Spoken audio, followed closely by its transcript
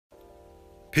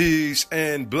Peace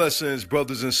and blessings,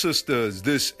 brothers and sisters.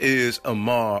 This is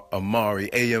Amari, Amari.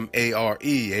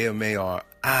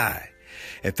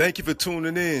 And thank you for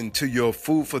tuning in to your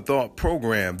Food for Thought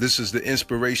program. This is the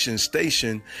inspiration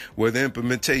station where the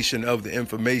implementation of the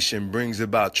information brings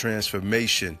about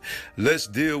transformation. Let's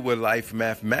deal with life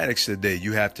mathematics today.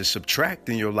 You have to subtract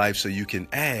in your life so you can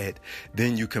add,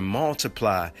 then you can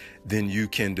multiply, then you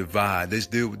can divide. Let's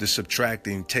deal with the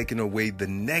subtracting, taking away the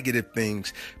negative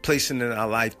things, placing in our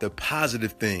life the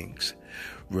positive things.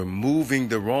 Removing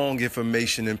the wrong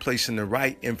information and placing the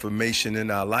right information in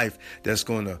our life that's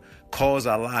going to cause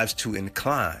our lives to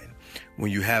incline.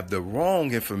 When you have the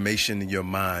wrong information in your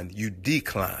mind, you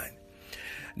decline.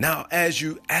 Now, as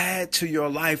you add to your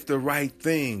life the right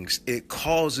things, it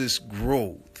causes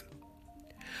growth.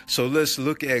 So let's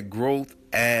look at growth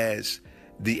as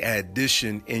the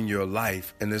addition in your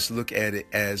life, and let's look at it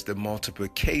as the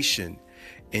multiplication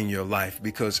in your life,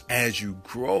 because as you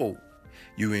grow,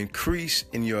 you increase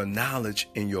in your knowledge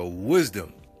and your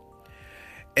wisdom.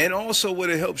 And also what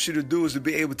it helps you to do is to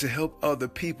be able to help other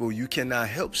people. You cannot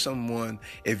help someone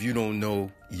if you don't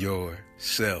know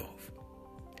yourself.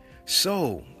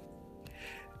 So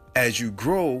as you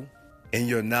grow in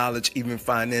your knowledge, even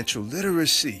financial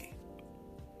literacy,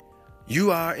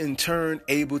 you are in turn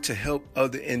able to help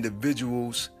other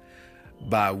individuals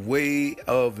by way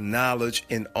of knowledge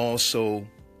and also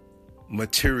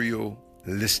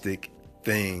materialistic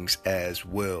things as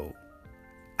well,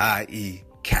 i.e.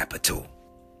 capital.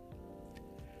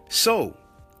 So,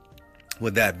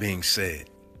 with that being said,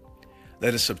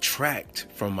 let us subtract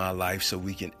from our life so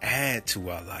we can add to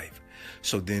our life.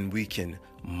 So then we can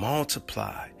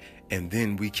multiply and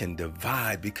then we can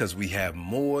divide because we have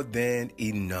more than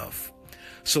enough.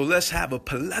 So let's have a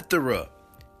plethora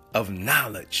of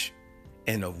knowledge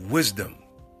and of wisdom,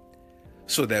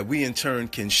 so that we in turn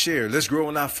can share. Let's grow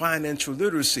in our financial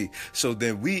literacy so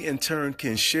that we in turn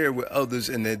can share with others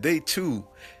and that they too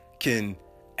can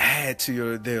add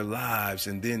to their lives,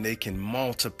 and then they can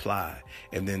multiply,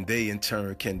 and then they in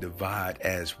turn can divide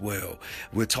as well.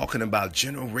 We're talking about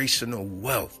generational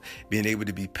wealth being able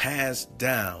to be passed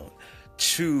down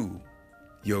to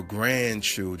your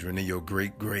grandchildren and your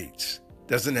great-greats.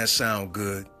 Doesn't that sound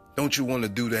good? Don't you want to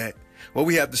do that? Well,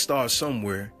 we have to start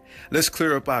somewhere. Let's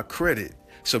clear up our credit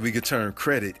so we can turn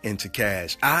credit into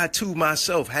cash. I too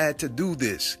myself had to do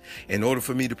this. In order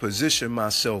for me to position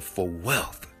myself for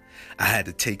wealth, I had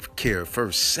to take care of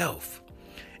first self,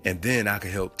 and then I could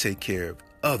help take care of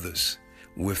others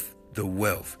with the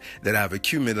wealth that I've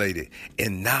accumulated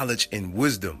in knowledge and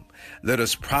wisdom. Let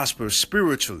us prosper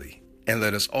spiritually, and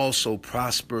let us also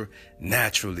prosper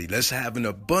naturally. Let's have an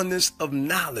abundance of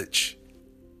knowledge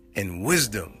and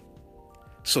wisdom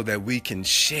so that we can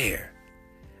share.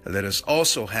 Let us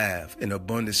also have an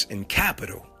abundance in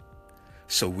capital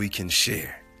so we can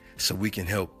share, so we can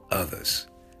help others.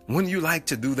 Wouldn't you like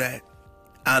to do that?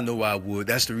 I know I would.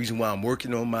 That's the reason why I'm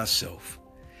working on myself,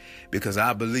 because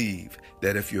I believe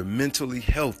that if you're mentally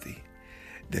healthy,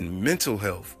 then mental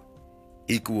health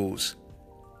equals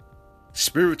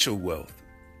spiritual wealth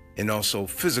and also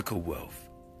physical wealth,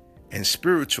 and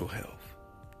spiritual health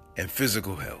and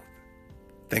physical health.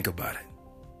 Think about it.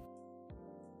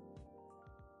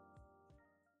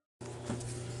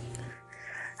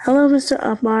 Hello, Mr.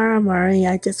 Amari.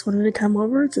 I just wanted to come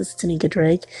over. This is Tanika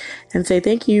Drake and say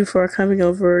thank you for coming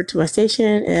over to my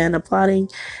station and applauding.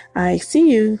 I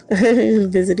see you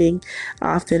visiting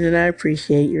often, and I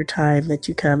appreciate your time that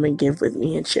you come and give with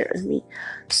me and share with me.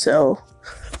 So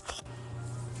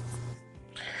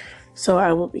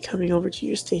I will be coming over to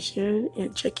your station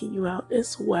and checking you out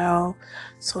as well.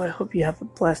 So I hope you have a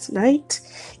blessed night.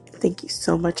 Thank you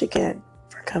so much again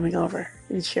for coming over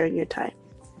and sharing your time.